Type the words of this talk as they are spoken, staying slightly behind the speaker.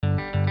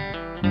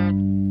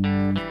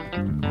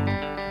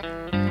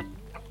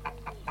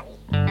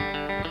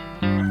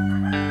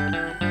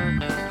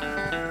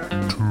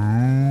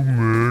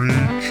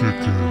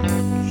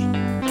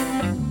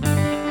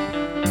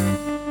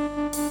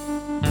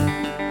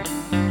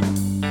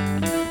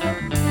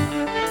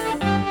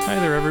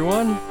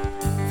everyone.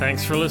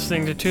 Thanks for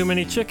listening to Too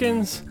Many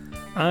Chickens.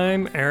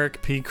 I'm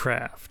Eric P.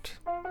 Kraft.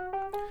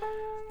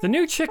 The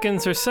new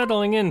chickens are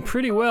settling in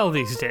pretty well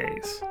these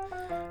days.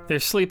 They're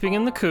sleeping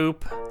in the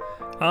coop,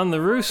 on the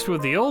roost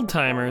with the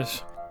old-timers,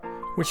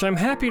 which I'm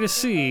happy to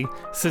see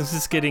since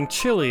it's getting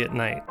chilly at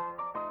night.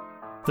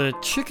 The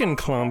chicken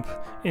clump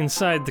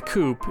inside the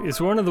coop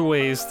is one of the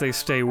ways they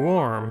stay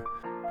warm,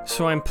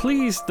 so I'm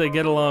pleased they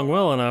get along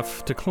well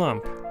enough to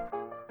clump.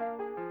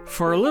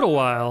 For a little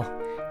while,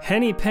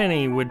 Henny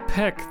Penny would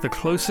peck the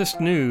closest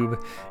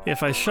noob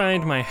if I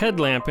shined my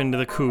headlamp into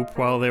the coop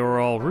while they were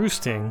all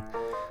roosting,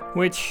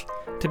 which,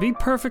 to be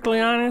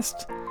perfectly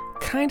honest,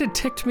 kinda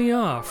ticked me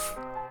off.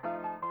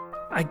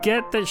 I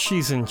get that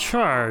she's in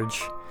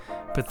charge,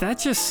 but that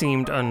just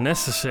seemed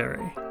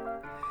unnecessary.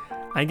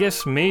 I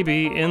guess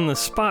maybe in the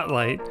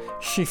spotlight,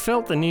 she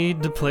felt the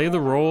need to play the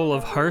role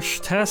of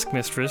harsh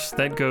taskmistress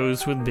that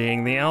goes with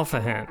being the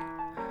alpha hen.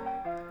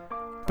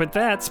 But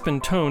that's been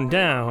toned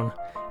down,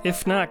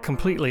 if not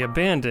completely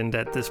abandoned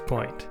at this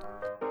point.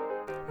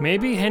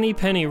 Maybe Henny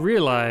Penny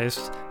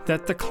realized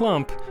that the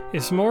clump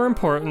is more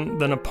important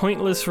than a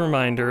pointless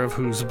reminder of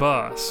who's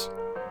boss.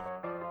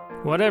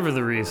 Whatever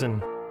the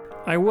reason,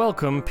 I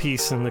welcome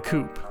peace in the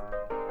coop.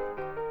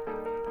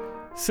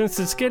 Since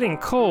it's getting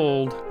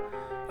cold,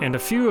 and a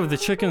few of the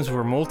chickens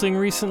were molting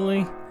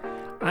recently,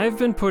 I've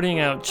been putting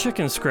out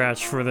chicken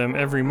scratch for them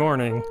every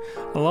morning,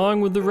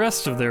 along with the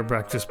rest of their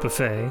breakfast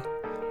buffet,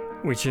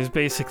 which is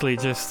basically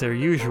just their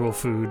usual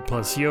food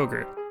plus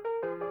yogurt.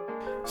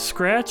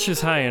 Scratch is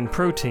high in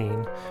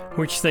protein,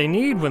 which they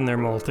need when they're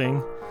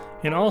molting,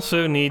 and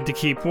also need to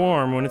keep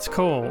warm when it's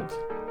cold.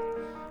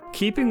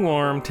 Keeping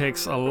warm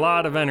takes a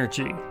lot of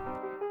energy,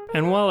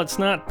 and while it's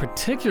not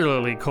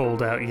particularly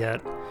cold out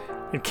yet,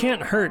 it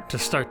can't hurt to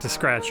start to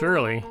scratch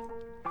early.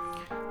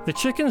 The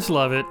chickens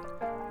love it,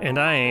 and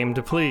I aim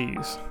to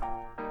please.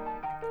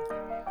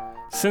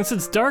 Since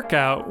it's dark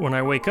out when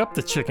I wake up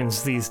the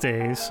chickens these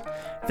days,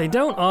 they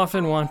don't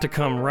often want to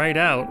come right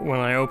out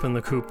when I open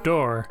the coop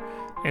door,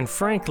 and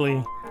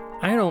frankly,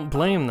 I don't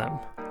blame them.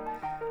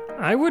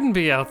 I wouldn't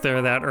be out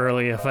there that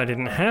early if I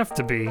didn't have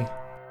to be,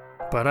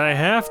 but I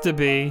have to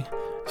be,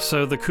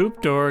 so the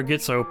coop door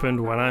gets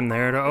opened when I'm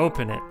there to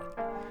open it.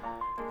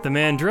 The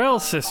Mandrell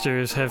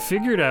sisters have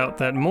figured out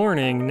that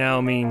morning now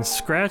means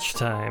scratch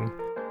time,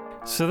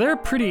 so they're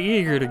pretty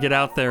eager to get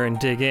out there and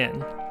dig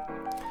in.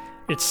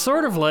 It's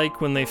sort of like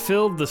when they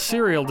filled the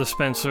cereal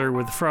dispenser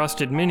with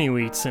frosted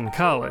mini-wheats in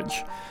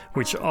college,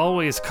 which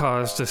always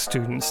caused a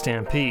student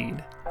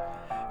stampede.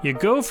 You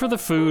go for the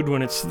food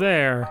when it's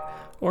there,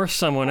 or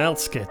someone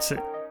else gets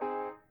it.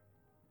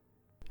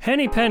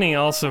 Henny Penny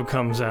also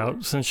comes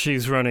out since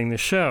she's running the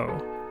show.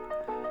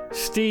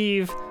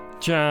 Steve,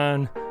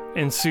 John,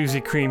 and Susie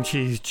Cream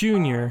Cheese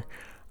Jr.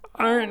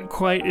 aren't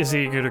quite as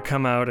eager to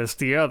come out as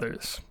the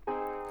others.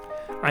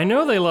 I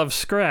know they love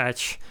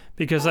scratch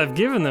because I've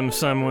given them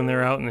some when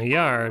they're out in the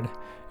yard,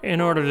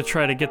 in order to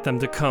try to get them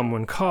to come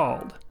when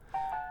called.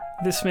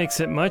 This makes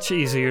it much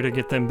easier to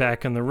get them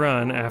back on the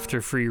run after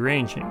free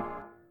ranging.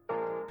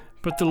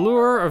 But the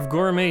lure of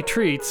gourmet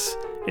treats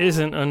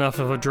isn't enough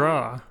of a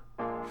draw.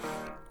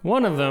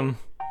 One of them,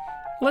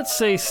 let's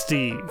say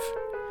Steve.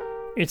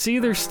 It's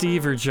either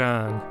Steve or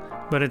John,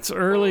 but it's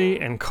early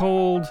and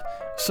cold,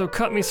 so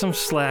cut me some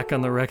slack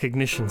on the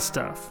recognition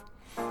stuff.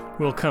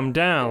 We'll come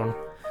down,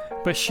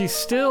 but she's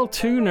still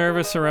too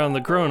nervous around the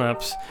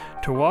grown-ups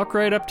to walk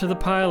right up to the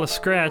pile of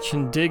scratch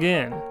and dig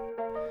in.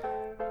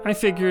 I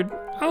figured,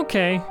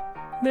 okay,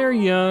 they're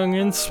young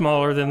and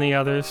smaller than the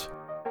others.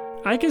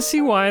 I can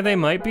see why they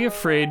might be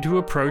afraid to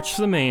approach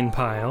the main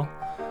pile,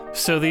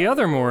 so the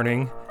other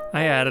morning,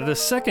 I added a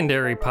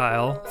secondary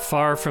pile,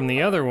 far from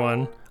the other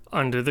one,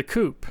 under the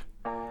coop.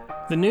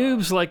 The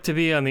noobs like to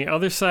be on the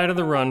other side of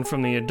the run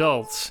from the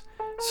adults,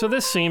 so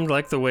this seemed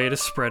like the way to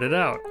spread it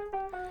out.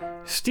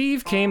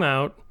 Steve came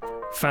out,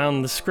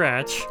 found the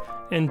scratch,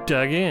 and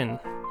dug in.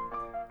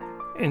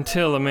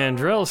 Until the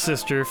Mandrell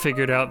sister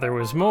figured out there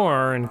was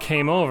more and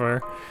came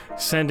over,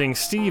 sending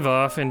Steve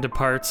off into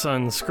parts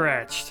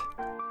unscratched.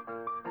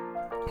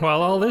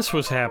 While all this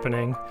was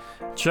happening,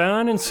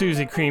 John and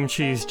Susie Cream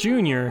Cheese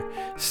Jr.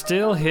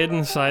 still hid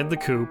inside the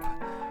coop,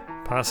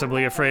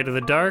 possibly afraid of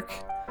the dark,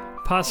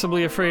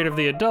 possibly afraid of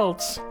the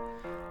adults,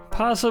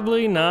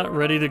 possibly not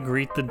ready to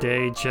greet the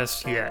day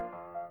just yet.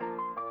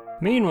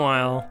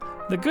 Meanwhile,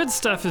 the good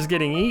stuff is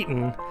getting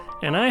eaten,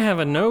 and I have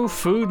a no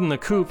food in the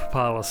coop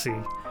policy,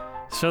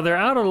 so they're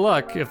out of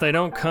luck if they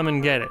don't come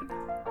and get it.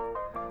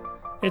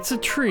 It's a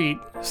treat,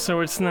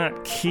 so it's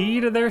not key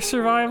to their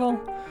survival,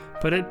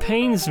 but it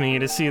pains me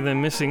to see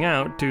them missing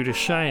out due to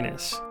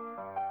shyness.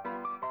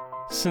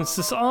 Since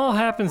this all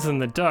happens in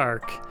the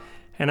dark,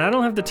 and I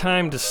don't have the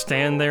time to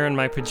stand there in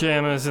my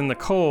pajamas in the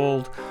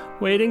cold,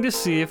 waiting to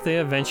see if they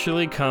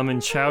eventually come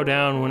and chow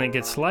down when it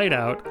gets light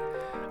out,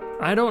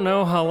 I don't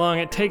know how long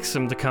it takes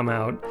them to come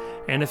out,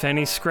 and if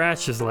any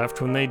scratch is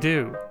left when they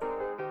do.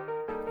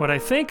 What I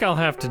think I'll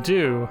have to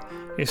do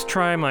is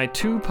try my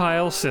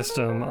 2-pile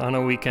system on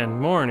a weekend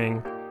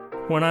morning,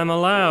 when I'm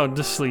allowed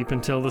to sleep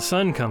until the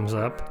sun comes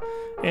up,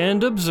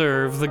 and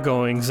observe the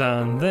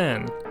goings-on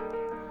then.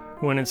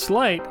 When it's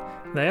light,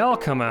 they all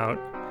come out,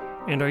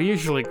 and are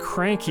usually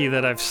cranky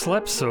that I've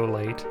slept so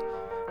late,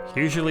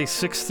 usually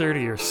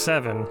 6:30 or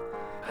 7.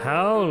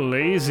 How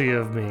lazy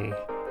of me.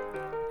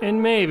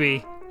 And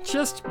maybe,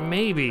 just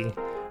maybe,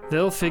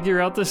 they'll figure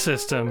out the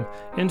system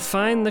and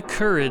find the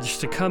courage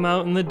to come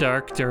out in the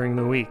dark during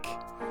the week.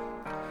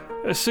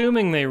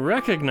 Assuming they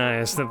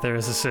recognize that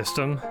there's a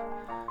system,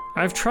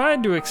 I've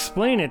tried to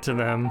explain it to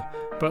them,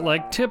 but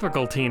like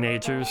typical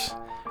teenagers,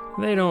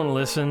 they don't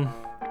listen.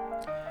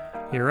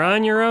 You're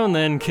on your own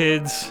then,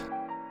 kids.